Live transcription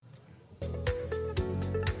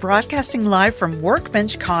Broadcasting live from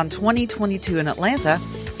WorkbenchCon 2022 in Atlanta,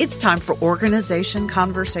 it's time for Organization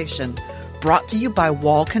Conversation, brought to you by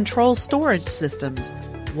Wall Control Storage Systems.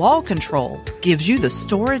 Wall Control gives you the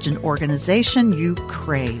storage and organization you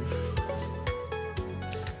crave.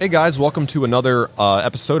 Hey guys, welcome to another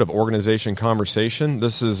episode of Organization Conversation.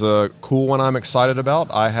 This is a cool one I'm excited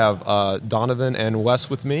about. I have Donovan and Wes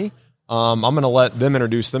with me. I'm going to let them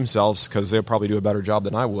introduce themselves because they'll probably do a better job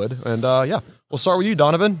than I would. And we'll start with you,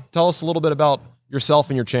 Donovan. Tell us a little bit about yourself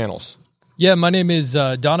and your channels. Yeah, my name is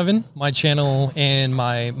Donovan. My channel and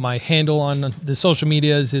my handle on the social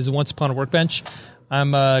medias is Once Upon a Workbench.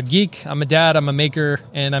 I'm a geek, I'm a dad, I'm a maker,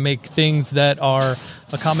 and I make things that are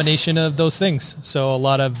a combination of those things. So a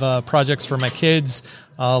lot of projects for my kids,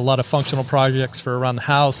 a lot of functional projects for around the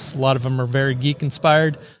house. A lot of them are very geek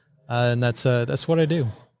inspired, and that's what I do.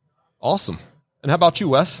 Awesome. And how about you,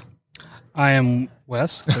 Wes? I am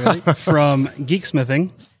Wes, clearly, from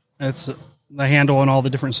Geeksmithing. It's the handle on all the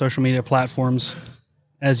different social media platforms,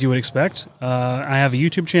 as you would expect. I have a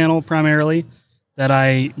YouTube channel primarily that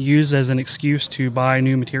I use as an excuse to buy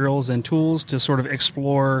new materials and tools to sort of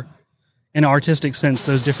explore, in an artistic sense,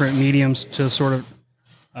 those different mediums to sort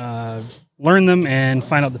of learn them and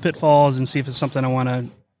find out the pitfalls and see if it's something I want to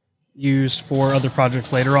use for other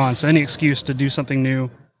projects later on. So any excuse to do something new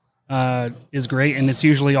is great, and it's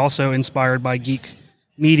usually also inspired by geek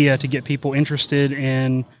media to get people interested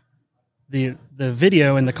in the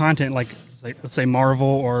video and the content, like let's say Marvel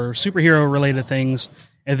or superhero related things,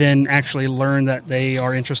 and then actually learn that they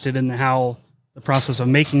are interested in how the process of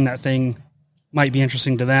making that thing might be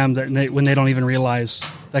interesting to them, when they don't even realize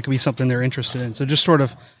that could be something they're interested in. So just sort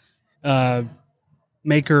of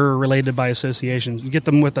maker related by association. You get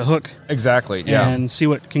them with the hook. Exactly. Yeah. And see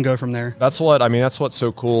what can go from there. That's what's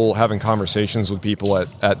so cool, having conversations with people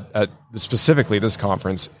at specifically this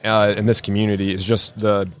conference, in this community, is just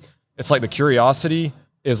it's like the curiosity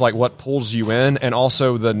is like what pulls you in, and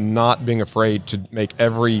also the not being afraid to make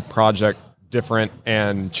every project different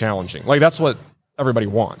and challenging. Like that's what everybody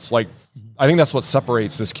wants. Like I think that's what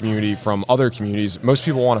separates this community from other communities. Most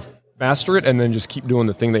people want to master it and then just keep doing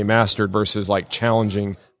the thing they mastered versus like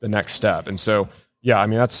challenging the next step. And so, yeah, I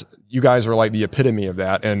mean, you guys are like the epitome of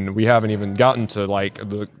that. And we haven't even gotten to like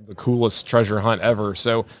the coolest treasure hunt ever.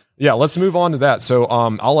 So yeah, let's move on to that. So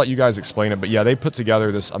I'll let you guys explain it, but yeah, they put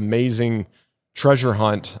together this amazing treasure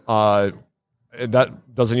hunt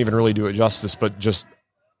that doesn't even really do it justice, but just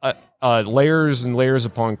layers and layers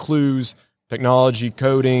upon clues, technology,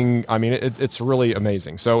 coding. I mean, it's really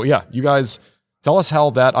amazing. So yeah, you guys tell us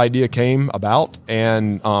how that idea came about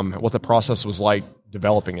and what the process was like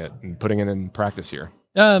developing it and putting it in practice here.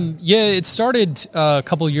 It started a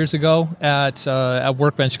couple of years ago at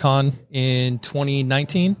WorkbenchCon in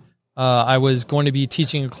 2019. I was going to be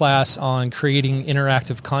teaching a class on creating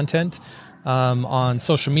interactive content on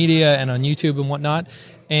social media and on YouTube and whatnot.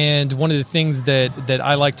 And one of the things that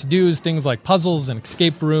I like to do is things like puzzles and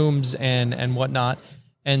escape rooms and whatnot.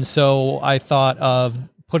 And so I thought of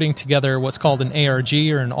putting together what's called an ARG,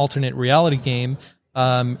 or an alternate reality game,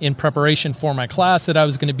 in preparation for my class that I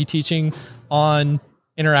was going to be teaching on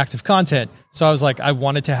interactive content. So I was like, I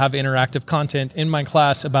wanted to have interactive content in my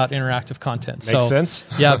class about interactive content. Makes sense.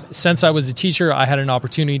 Yeah, since I was a teacher, I had an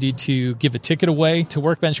opportunity to give a ticket away to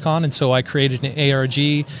WorkbenchCon, and so I created an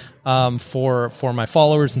ARG for my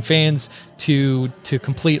followers and fans to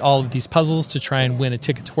complete all of these puzzles to try and win a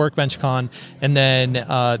ticket to WorkbenchCon. And then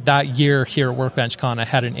that year here at WorkbenchCon, I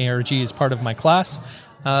had an ARG as part of my class.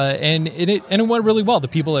 And it went really well. The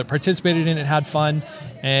people that participated in it had fun,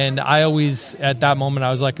 and I always, at that moment,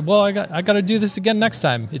 I was like, well, I got to do this again next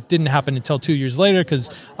time. It didn't happen until 2 years later,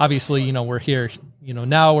 because obviously, we're here,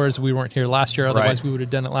 now, whereas we weren't here last year. Otherwise, right, we would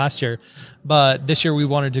have done it last year. But this year we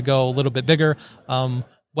wanted to go a little bit bigger.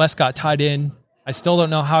 Wes got tied in. I still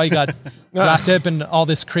don't know how he got wrapped up in all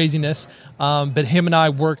this craziness. But him and I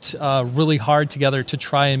worked really hard together to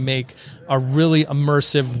try and make a really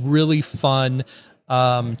immersive, really fun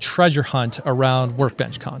treasure hunt around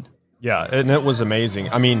WorkbenchCon. Yeah, and it was amazing.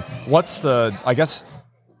 I mean, what's the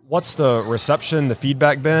reception, the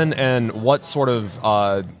feedback been, and what sort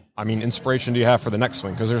of inspiration do you have for the next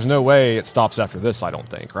one? Because there's no way it stops after this, I don't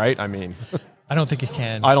think, right? I mean, I don't think it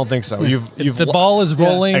can. I don't think so. The ball is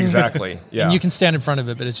rolling. Yeah, exactly. Yeah. And you can stand in front of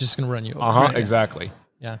it, but it's just going to run you over. Right? Exactly.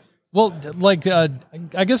 Yeah. Well, like, I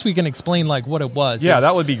guess we can explain like what it was. Yeah,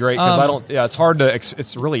 that would be great, because it's hard to,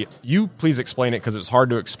 it's really, you please explain it, because it's hard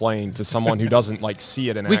to explain to someone who doesn't like see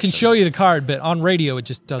it in action. We can show you the card, but on radio it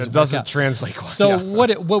just doesn't. It doesn't translate quite. So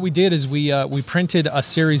what we did is we printed a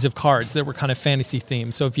series of cards that were kind of fantasy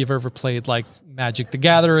themed. So if you've ever played like Magic the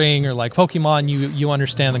Gathering or like Pokemon, you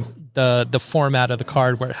understand the format of the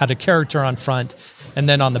card where it had a character on front, and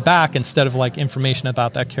then on the back, instead of like information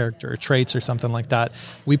about that character or traits or something like that,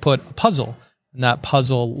 we put a puzzle, and that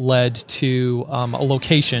puzzle led to a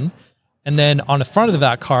location. And then on the front of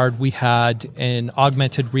that card, we had an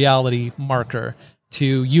augmented reality marker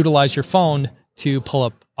to utilize your phone to pull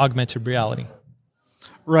up augmented reality.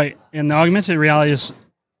 Right. And the augmented reality is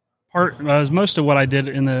most of what I did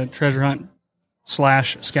in the treasure hunt /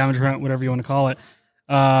 scavenger hunt, whatever you want to call it,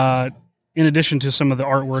 in addition to some of the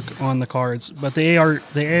artwork on the cards. But the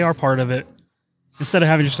AR part of it, instead of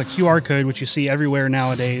having just a QR code, which you see everywhere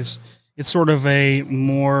nowadays, it's sort of a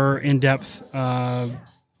more in-depth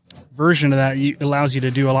version of that. It allows you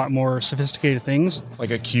to do a lot more sophisticated things.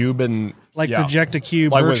 Like a cube and... project a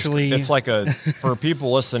cube virtually. It's like for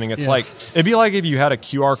people listening, it's like, it'd be like if you had a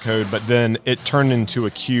QR code, but then it turned into a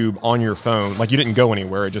cube on your phone. Like you didn't go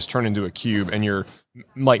anywhere. It just turned into a cube and you're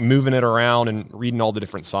like moving it around and reading all the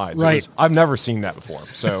different sides. Right. I've never seen that before.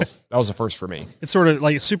 So that was the first for me. It sort of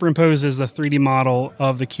like superimposes the 3D model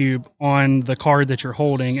of the cube on the card that you're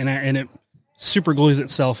holding, and it super glues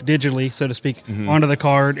itself digitally, so to speak, onto the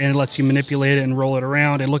card, and it lets you manipulate it and roll it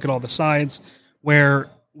around and look at all the sides, where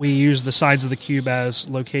we use the sides of the cube as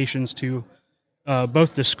locations to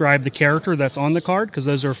both describe the character that's on the card, because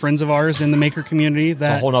those are friends of ours in the maker community.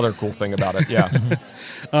 That's a whole other cool thing about it,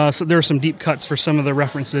 yeah. So there are some deep cuts for some of the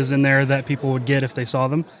references in there that people would get if they saw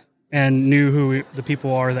them and knew who the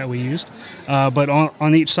people are that we used. But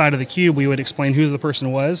on each side of the cube, we would explain who the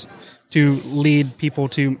person was to lead people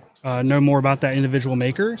to know more about that individual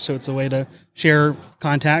maker. So it's a way to share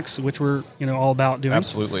contacts, which we're all about doing.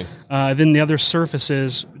 Absolutely. Then the other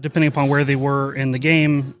surfaces, depending upon where they were in the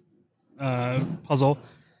game puzzle,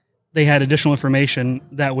 they had additional information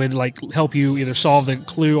that would like help you either solve the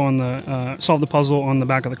clue on the solve the puzzle on the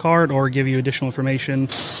back of the card, or give you additional information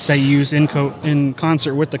that you use in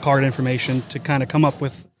concert with the card information to kind of come up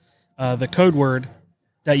with the code word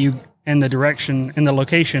that you, and the direction and the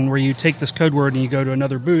location where you take this code word and you go to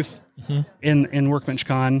another booth in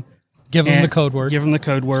WorkbenchCon. Give them the code word. Give them the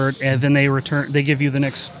code word, and then they give you the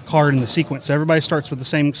next card in the sequence. So everybody starts with the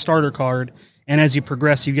same starter card, and as you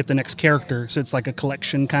progress, you get the next character. So it's like a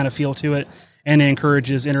collection kind of feel to it, and it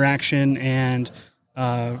encourages interaction and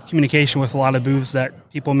communication with a lot of booths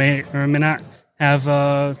that people may or may not have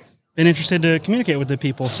been interested to communicate with the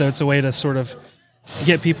people. So it's a way to sort of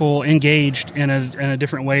get people engaged in a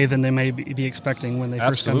different way than they may be expecting when they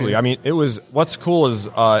first come in. Absolutely. I mean, what's cool is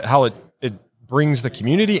how it brings the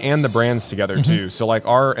community and the brands together too. So like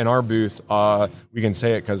in our booth, we can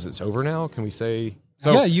say it because it's over now. Can we say?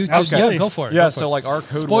 So, yeah, you just go for it. Yeah, so like our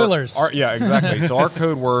code spoilers. Yeah, exactly. So our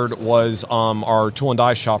code word was our tool and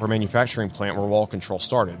die shop or manufacturing plant where Wall Control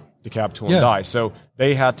started, DeKalb Tool and Die. So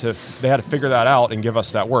they had to figure that out and give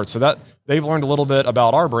us that word. So that they've learned a little bit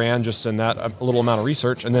about our brand just in that a little amount of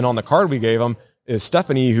research. And then on the card we gave them is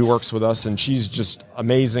Stephanie, who works with us, and she's just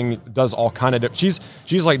amazing. Does all kind of she's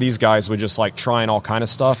like these guys with just like trying all kind of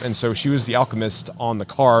stuff. And so she was the alchemist on the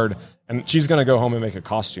card. And she's going to go home and make a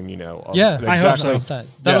costume, I hope so.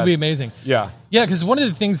 That'll be amazing. Yeah. Yeah, because one of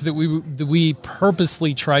the things that we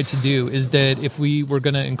purposely tried to do is that if we were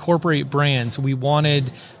going to incorporate brands, we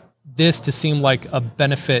wanted this to seem like a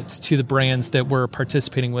benefit to the brands that were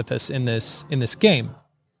participating with us in this game.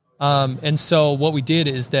 And so what we did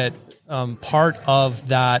is that part of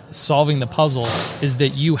that solving the puzzle is that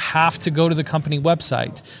you have to go to the company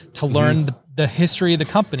website to learn the history of the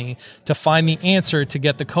company, to find the answer, to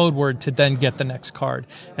get the code word, to then get the next card.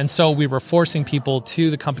 And so we were forcing people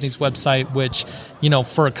to the company's website, which,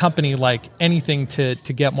 for a company, like anything to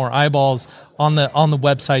get more eyeballs on the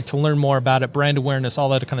website, to learn more about it, brand awareness, all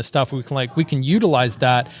that kind of stuff. We can utilize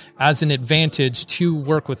that as an advantage to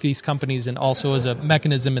work with these companies, and also as a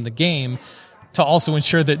mechanism in the game to also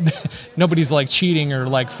ensure that nobody's like cheating or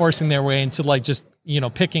like forcing their way into like just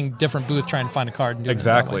picking different booth trying to find a card and doing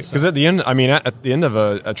exactly. Because at the end, at the end of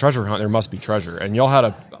a treasure hunt, there must be treasure, and y'all had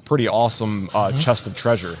a pretty awesome chest of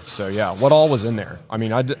treasure. So yeah, what all was in there? I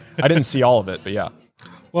didn't see all of it, but yeah.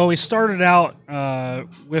 Well, we started out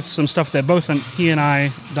with some stuff that both he and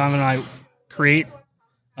I, Donovan and I, create,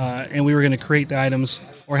 and we were going to create the items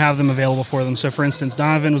or have them available for them. So, for instance,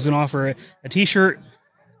 Donovan was going to offer a T-shirt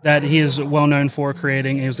that he is well known for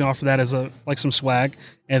creating. He was going to offer that as some swag.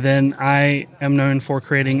 And then I am known for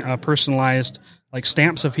creating personalized like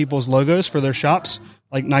stamps of people's logos for their shops,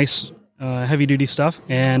 like nice heavy duty stuff.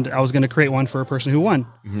 And I was going to create one for a person who won.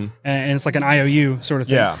 And it's like an IOU sort of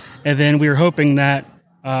thing. Yeah. And then we were hoping that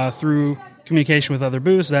through communication with other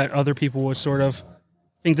booths that other people would sort of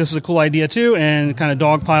think this is a cool idea too, and kind of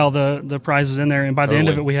dogpile the prizes in there. And by the end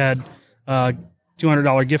of it, we had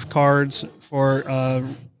 $200 gift cards for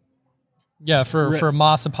Yeah, for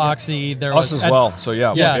Moss Epoxy, there Us was as well. So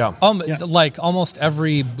yeah. Like almost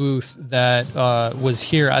every booth that was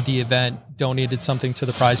here at the event donated something to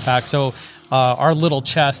the prize pack. So our little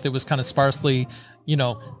chest that was kind of sparsely,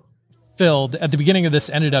 filled at the beginning of this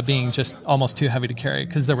ended up being just almost too heavy to carry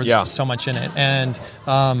because there was just so much in it. And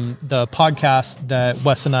the podcast that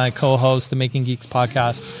Wes and I co-host, the Making Geeks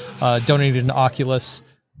podcast, donated an Oculus.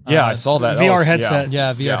 I saw that. VR headset.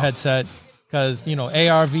 Yeah, VR headset. Because,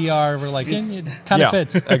 AR, VR, we're like, it kind of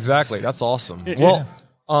fits. Exactly. That's awesome. It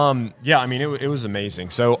was amazing.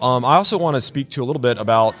 So I also want to speak to a little bit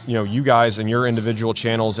about, you guys and your individual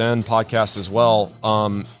channels and podcasts as well.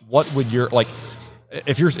 What would your,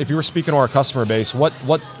 if you were speaking to our customer base, what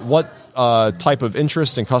type of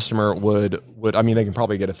interest and customer would they can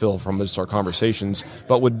probably get a feel from just our conversations,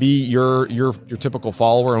 but would be your typical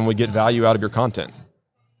follower and would get value out of your content?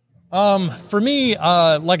 For me,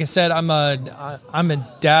 like I said, I'm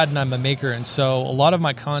a dad and I'm a maker. And so a lot of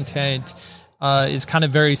my content, is kind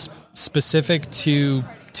of very specific to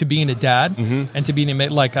being a dad and to being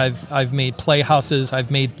I've made playhouses.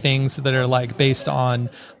 I've made things that are based on,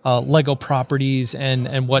 Lego properties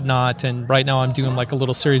and whatnot. And right now I'm doing a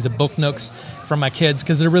little series of book nooks for my kids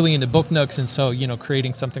because they're really into book nooks. And so,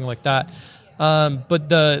 creating something like that. But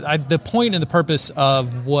the point and the purpose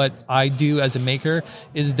of what I do as a maker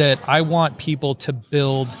is that I want people to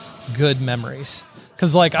build good memories.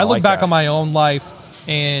 Because I look back on my own life,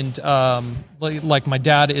 and my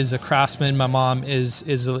dad is a craftsman, my mom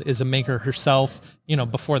is a maker herself.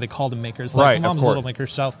 Before they called them makers. My mom's a little maker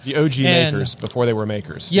herself. The OG makers before they were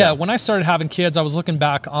makers. Yeah, when I started having kids, I was looking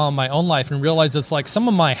back on my own life and realized it's some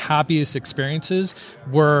of my happiest experiences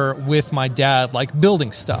were with my dad,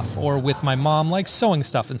 building stuff, or with my mom, sewing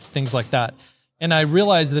stuff and things like that. And I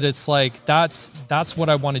realized that it's that's what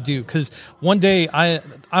I want to do. Because one day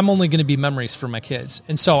I'm only going to be memories for my kids.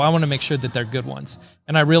 And so I want to make sure that they're good ones.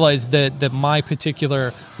 And I realized that my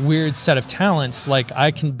particular weird set of talents, I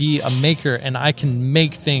can be a maker and I can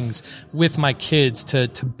make things with my kids to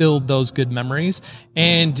build those good memories.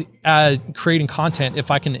 And creating content, if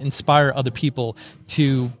I can inspire other people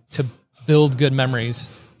to build good memories,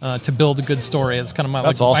 to build a good story. That's kind of my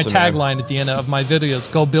tagline at the end of my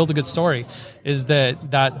videos. Go build a good story. Is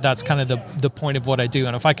that's kind of the point of what I do.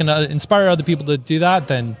 And if I can inspire other people to do that,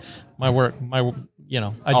 then I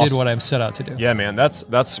did what I'm set out to do. Yeah, man, that's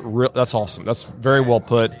awesome. That's very well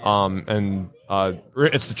put. And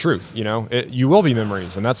it's the truth. You will be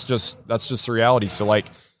memories, and that's just the reality. So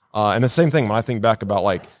and the same thing when I think back about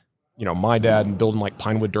my dad and building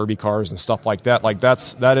Pinewood Derby cars and stuff like that.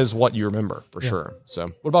 That is what you remember for sure. So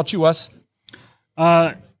what about you, Wes?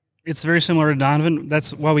 It's very similar to Donovan.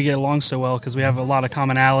 That's why we get along so well, because we have a lot of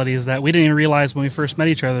commonalities that we didn't even realize when we first met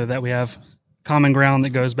each other, that we have common ground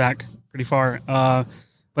that goes back pretty far. But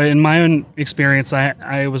in my own experience,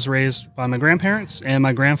 I was raised by my grandparents, and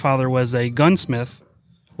my grandfather was a gunsmith,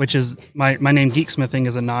 which is my name Geeksmithing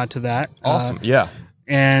is a nod to that. Awesome. Yeah.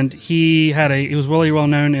 And he was really well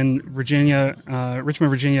known in Virginia,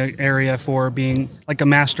 Richmond, Virginia area for being a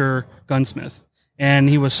master gunsmith. And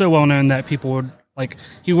he was so well known that people would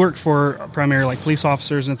he worked for primarily police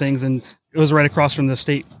officers and things, and it was right across from the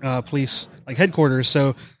state police headquarters.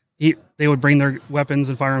 So they would bring their weapons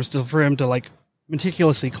and firearms for him to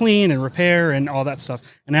meticulously clean and repair and all that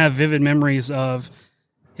stuff. And I have vivid memories of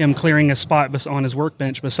him clearing a spot on his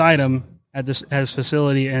workbench beside him at his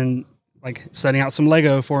facility and setting out some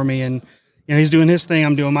Lego for me. And he's doing his thing,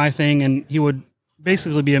 I'm doing my thing, and he would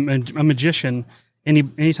basically be a magician.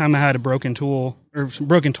 Anytime I had a broken tool or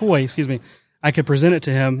broken toy, I could present it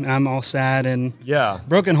to him, and I'm all sad and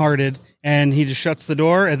brokenhearted, and he just shuts the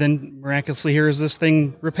door and then miraculously hears this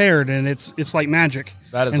thing repaired, and it's like magic.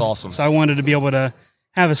 That is awesome. So I wanted to be able to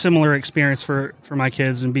have a similar experience for my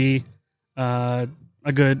kids and be a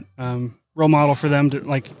good role model for them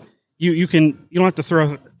to you don't have to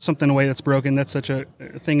throw something away that's broken. That's such a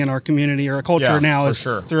thing in our community or a culture now is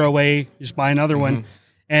throw away, just buy another one.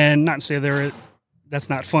 And not to say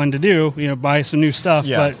that's not fun to do, buy some new stuff,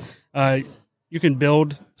 but you can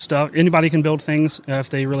build stuff. Anybody can build things if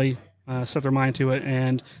they really set their mind to it.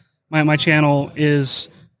 And my channel is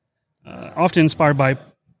often inspired by,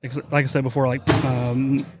 like I said before,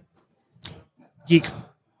 geek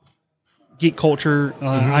culture,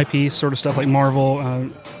 IP sort of stuff like Marvel.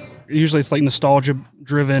 Usually it's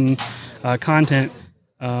nostalgia-driven content.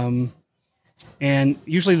 And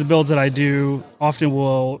usually the builds that I do often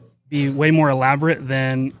will be way more elaborate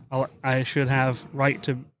than I should have right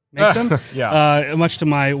to make them. Much to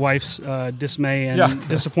my wife's dismay and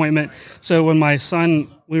disappointment. So when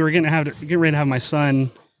we were getting ready to have my son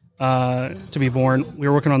to be born, we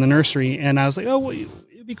were working on the nursery, and I was like, oh, well,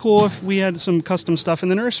 it'd be cool if we had some custom stuff in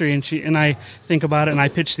the nursery. And I think about it, and I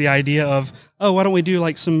pitch the idea of, oh, why don't we do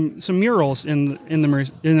like some murals in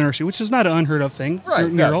the nursery, which is not an unheard of thing. Right.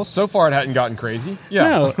 Murals. Yeah. So far, it hadn't gotten crazy. Yeah.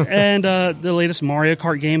 No. And the latest Mario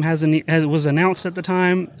Kart game was announced at the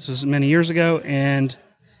time. This was many years ago, and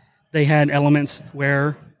they had elements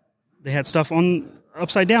where they had stuff on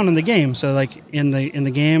upside down in the game. So like in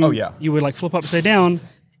the game, you would like flip upside down.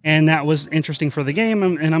 And that was interesting for the game.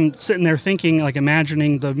 And I'm sitting there thinking, like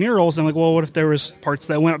imagining the murals. I'm like, well, what if there was parts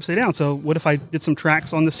that went upside down? So what if I did some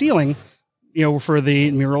tracks on the ceiling, for the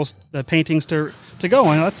murals, the paintings to go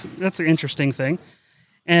on? That's an interesting thing.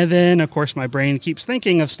 And then, of course, my brain keeps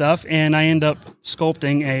thinking of stuff. And I end up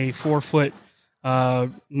sculpting a 4-foot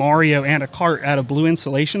Mario and a cart out of blue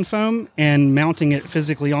insulation foam and mounting it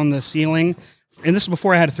physically on the ceiling. And this is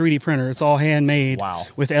before I had a 3D printer. It's all handmade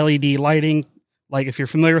with LED lighting. Like if you're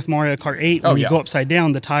familiar with Mario Kart 8, when you go upside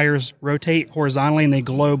down, the tires rotate horizontally and they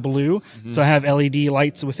glow blue. Mm-hmm. So I have LED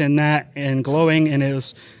lights within that and glowing, and it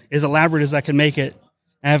was as elaborate as I could make it.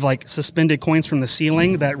 I have like suspended coins from the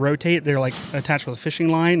ceiling that rotate. They're like attached with a fishing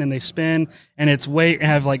line and they spin. And I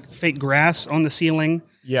have like fake grass on the ceiling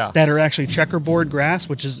that are actually checkerboard grass,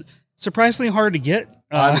 which is surprisingly hard to get.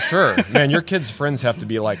 I'm sure. Man, your kids' friends have to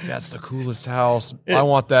be like, that's the coolest house. I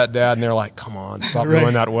want that, Dad. And they're like, come on, stop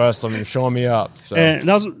doing that, Wes. I'm showing me up. So and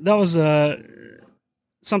that was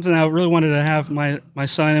something I really wanted to have my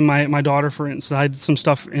son and my daughter, for instance. I had some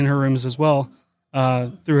stuff in her rooms as well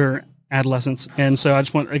through her adolescence. And so I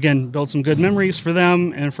just want, again, build some good memories for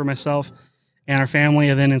them and for myself and our family,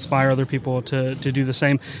 and then inspire other people to do the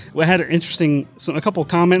same. We had a couple of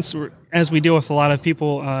comments as we deal with a lot of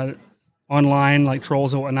people online, like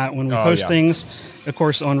trolls and whatnot, when we post things. Of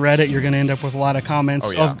course, on Reddit, you're going to end up with a lot of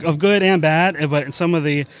comments of good and bad. But some of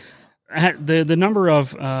the number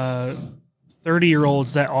of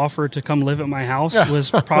 30-year-olds that offered to come live at my house was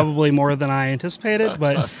probably more than I anticipated.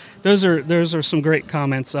 But those are some great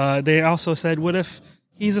comments. They also said, "What if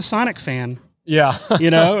he's a Sonic fan?"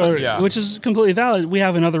 Yeah. Which is completely valid. We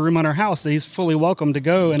have another room on our house that he's fully welcome to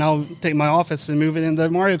go, and I'll take my office and move it into the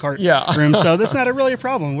Mario Kart room. So that's not really a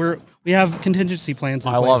problem. We have contingency plans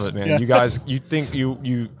in place. I love it, man. Yeah. You guys,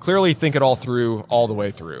 you clearly think it all through, all the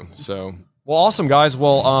way through. So, well, awesome, guys.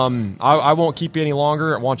 Well, I won't keep you any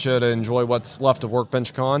longer. I want you to enjoy what's left of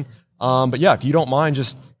WorkbenchCon. But yeah, if you don't mind,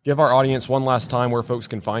 just give our audience one last time where folks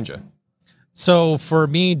can find you. So for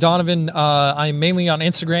me, Donovan, I'm mainly on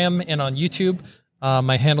Instagram and on YouTube.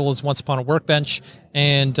 My handle is Once Upon a Workbench,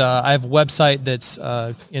 and I have a website that's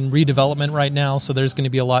in redevelopment right now. So there's going to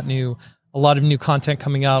be a lot of new content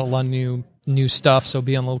coming out, a lot of new stuff. So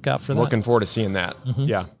be on the lookout for that. Looking forward to seeing that. Mm-hmm.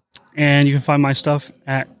 Yeah. And you can find my stuff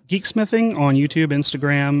at Geeksmithing on YouTube,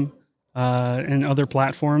 Instagram, and other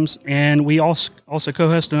platforms. And we also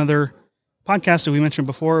co-host another podcast that we mentioned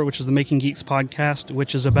before, which is the Making Geeks podcast,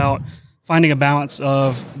 which is about finding a balance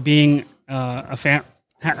of being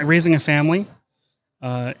raising a family,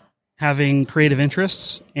 having creative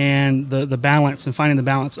interests, and the balance and finding the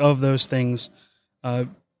balance of those things.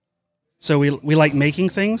 So we like making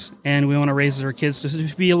things, and we want to raise our kids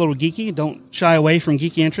to be a little geeky. Don't shy away from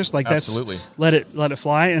geeky interests. Like Absolutely. Let it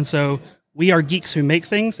fly. And so we are geeks who make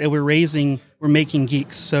things, and we're making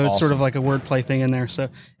geeks. So it's sort of like a wordplay thing in there. So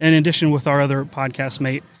in addition, with our other podcast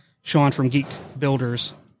mate, Sean from Geek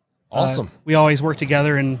Builders. Awesome. We always work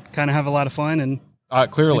together and kind of have a lot of fun and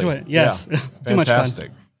clearly enjoy it. Yes. Yeah. Too much fun.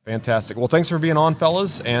 Fantastic. Well, thanks for being on,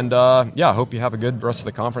 fellas. And I hope you have a good rest of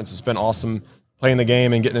the conference. It's been awesome playing the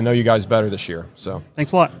game and getting to know you guys better this year. So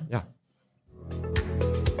thanks a lot. Yeah.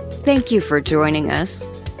 Thank you for joining us.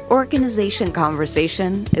 Organization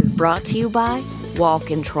Conversation is brought to you by Wall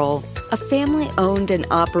Control, a family-owned and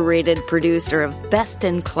operated producer of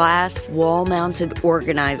best-in-class wall-mounted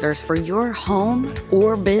organizers for your home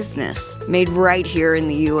or business, made right here in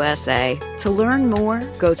the USA. To learn more,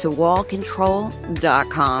 go to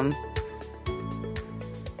wallcontrol.com.